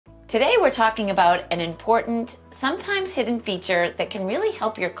Today we're talking about an important, sometimes hidden feature that can really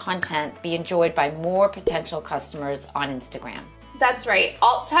help your content be enjoyed by more potential customers on Instagram. That's right.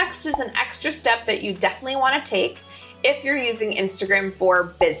 Alt text is an extra step that you definitely want to take if you're using Instagram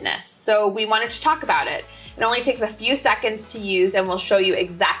for business. So we wanted to talk about it. It only takes a few seconds to use and we'll show you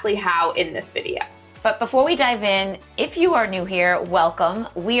exactly how in this video. But before we dive in, if you are new here, welcome.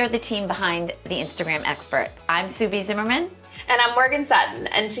 We are the team behind the Instagram Expert. I'm Subi Zimmerman. And I'm Morgan Sutton,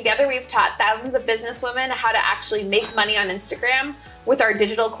 and together we've taught thousands of businesswomen how to actually make money on Instagram with our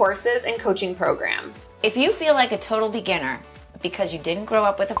digital courses and coaching programs. If you feel like a total beginner because you didn't grow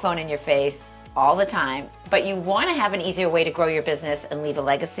up with a phone in your face all the time, but you want to have an easier way to grow your business and leave a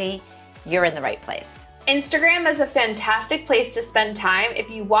legacy, you're in the right place. Instagram is a fantastic place to spend time if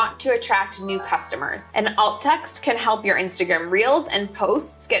you want to attract new customers. And alt text can help your Instagram reels and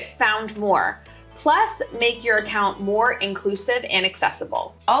posts get found more. Plus, make your account more inclusive and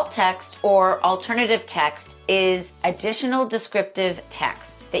accessible. Alt text or alternative text is additional descriptive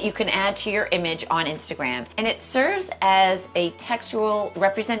text that you can add to your image on Instagram. And it serves as a textual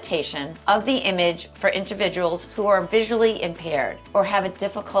representation of the image for individuals who are visually impaired or have a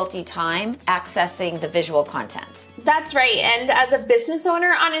difficulty time accessing the visual content. That's right, and as a business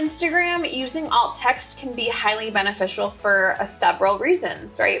owner on Instagram, using alt text can be highly beneficial for several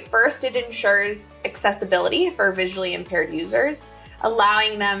reasons, right? First, it ensures accessibility for visually impaired users,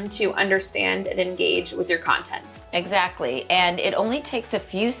 allowing them to understand and engage with your content. Exactly, and it only takes a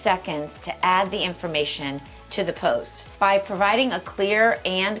few seconds to add the information to the post. By providing a clear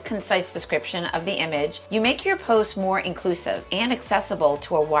and concise description of the image, you make your post more inclusive and accessible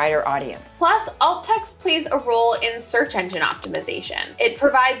to a wider audience. Plus, alt text plays a role in search engine optimization. It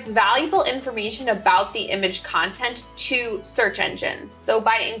provides valuable information about the image content to search engines. So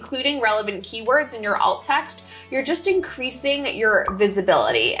by including relevant keywords in your alt text, you're just increasing your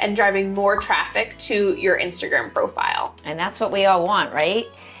visibility and driving more traffic to your Instagram profile. And that's what we all want, right?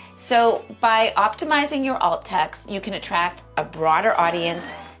 So by optimizing your alt text, you can attract a broader audience,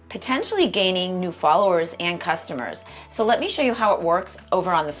 potentially gaining new followers and customers. So let me show you how it works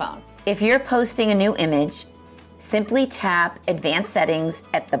over on the phone. If you're posting a new image, simply tap Advanced Settings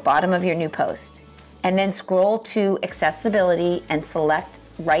at the bottom of your new post, and then scroll to Accessibility and select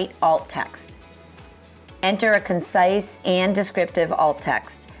Write Alt Text. Enter a concise and descriptive alt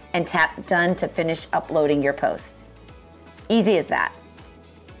text and tap Done to finish uploading your post. Easy as that.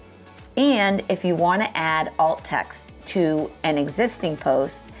 And if you want to add alt text to an existing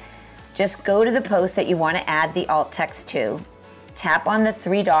post, just go to the post that you want to add the alt text to, tap on the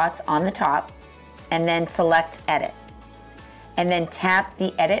three dots on the top, and then select Edit. And then tap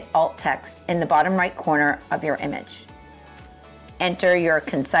the Edit Alt Text in the bottom right corner of your image. Enter your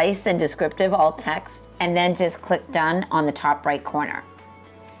concise and descriptive alt text, and then just click Done on the top right corner.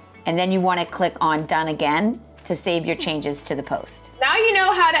 And then you want to click on Done again to save your changes to the post. Now you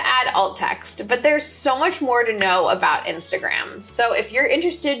know how to add alt text, but there's so much more to know about Instagram. So if you're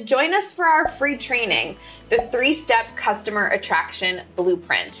interested, join us for our free training, the 3-step customer attraction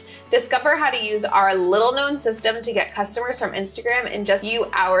blueprint. Discover how to use our little-known system to get customers from Instagram in just a few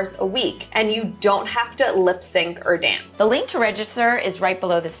hours a week, and you don't have to lip sync or dance. The link to register is right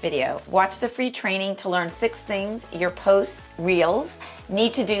below this video. Watch the free training to learn 6 things your post reels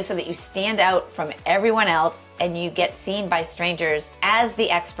need to do so that you stand out from everyone else and you get seen by strangers as the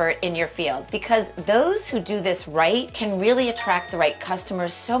expert in your field. Because those who do this right can really attract the right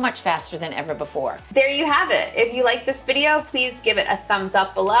customers so much faster than ever before. There you have it. If you like this video, please give it a thumbs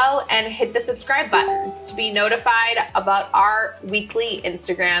up below and hit the subscribe button to be notified about our weekly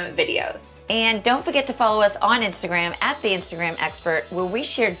Instagram videos. And don't forget to follow us on Instagram at The Instagram Expert, where we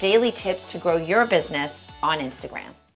share daily tips to grow your business on Instagram.